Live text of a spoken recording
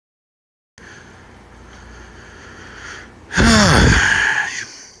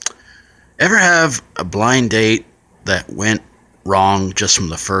Ever have a blind date that went wrong just from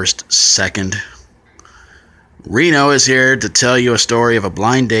the first second? Reno is here to tell you a story of a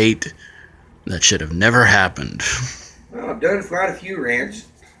blind date that should have never happened. Well, I've done quite a few rants,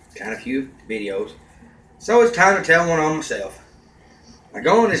 quite a few videos, so it's time to tell one on myself. I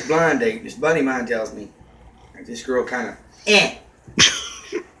go on this blind date, this buddy of mine tells me, like, this girl kind of, And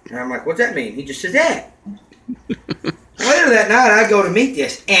I'm like, what's that mean? He just says, Later that night, I go to meet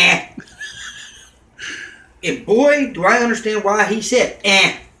this, And boy, do I understand why he said,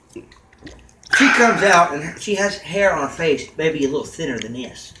 She comes out, and she has hair on her face, maybe a little thinner than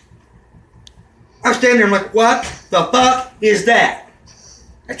this. I'm standing there, I'm like, what the fuck is that?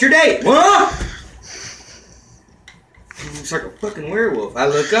 That's your date. What? It's like a fucking werewolf. I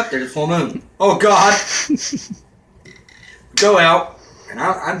look up, there's a full moon. Oh, God. Go out, and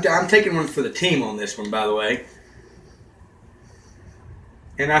I'm taking one for the team on this one, by the way.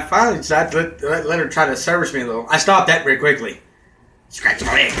 And I finally decided to let her try to service me a little. I stopped that very quickly. Scratch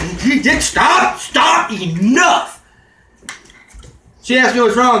my leg. You did stop! Stop! Enough! She asked me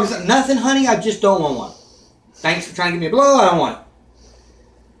what's wrong. I said, nothing, honey. I just don't want one. Thanks for trying to give me a blow. I don't want it.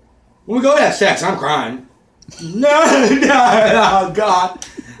 When we go to have sex, I'm crying. No, oh God.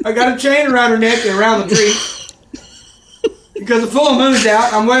 I got a chain around her neck and around the tree. Because the full moon's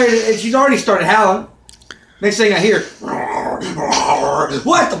out. I'm worried, and she's already started howling. Next thing I hear,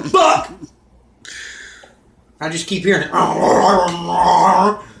 what the fuck? I just keep hearing it.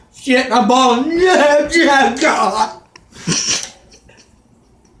 Shit, I'm bawling. Yeah, God.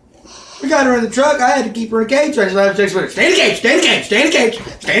 We got her in the truck. I had to keep her in a cage. So I just had sex with her. Stay in the cage, stay in the cage, stay in the cage,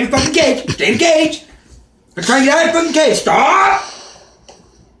 stay in the fucking cage, stay in the cage. I'm trying to get out of the fucking cage. Stop!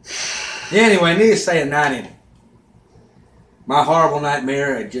 Anyway, needless to say, a night in. My horrible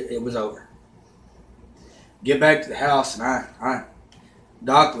nightmare, it was over. Get back to the house, and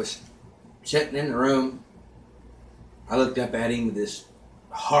Doc was sitting in the room. I looked up at him with this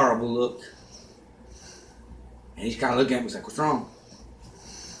horrible look. And he's kind of looking at me, he's like, what's wrong?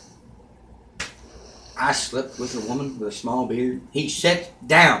 I slept with a woman with a small beard. He sits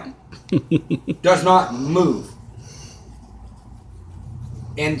down. Does not move.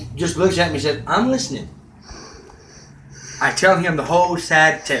 And just looks at me and said, I'm listening. I tell him the whole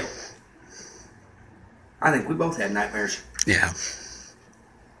sad tale. I think we both had nightmares. Yeah.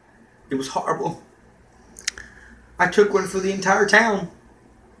 It was horrible. I took one for the entire town.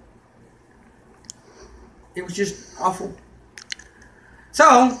 It was just awful.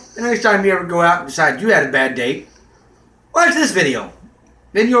 So, the next time you ever go out and decide you had a bad date, watch this video.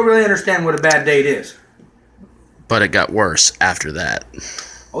 Then you'll really understand what a bad date is. But it got worse after that.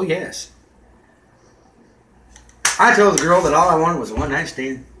 Oh, yes. I told the girl that all I wanted was a one-night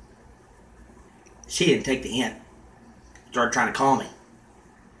stand. She didn't take the hint. Started trying to call me.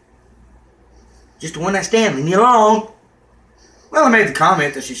 Just a one-night stand. Leave me alone. Well, I made the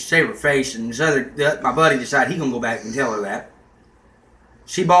comment that she should save her face, and my buddy decided he gonna go back and tell her that.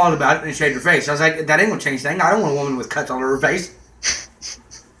 She bawled about it and shaved her face. I was like, that ain't gonna change things. I don't want a woman with cuts all over her face.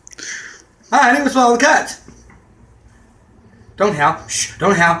 I didn't even swallow the cuts. Don't howl. Shh.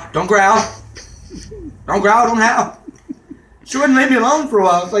 Don't howl. Don't growl. Don't growl. Don't howl. She wouldn't leave me alone for a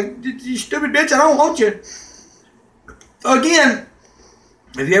while. It's like, you stupid bitch, I don't want you. So again,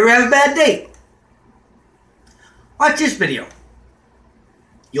 if you ever have a bad date, watch this video.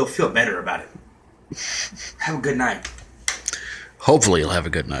 You'll feel better about it. Have a good night. Hopefully you'll have a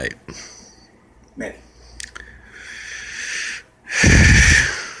good night. Maybe.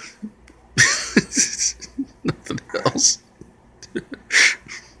 Nothing else.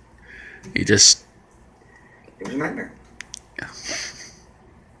 He just... It was a nightmare. Yeah.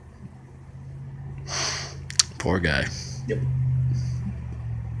 Poor guy. Yep.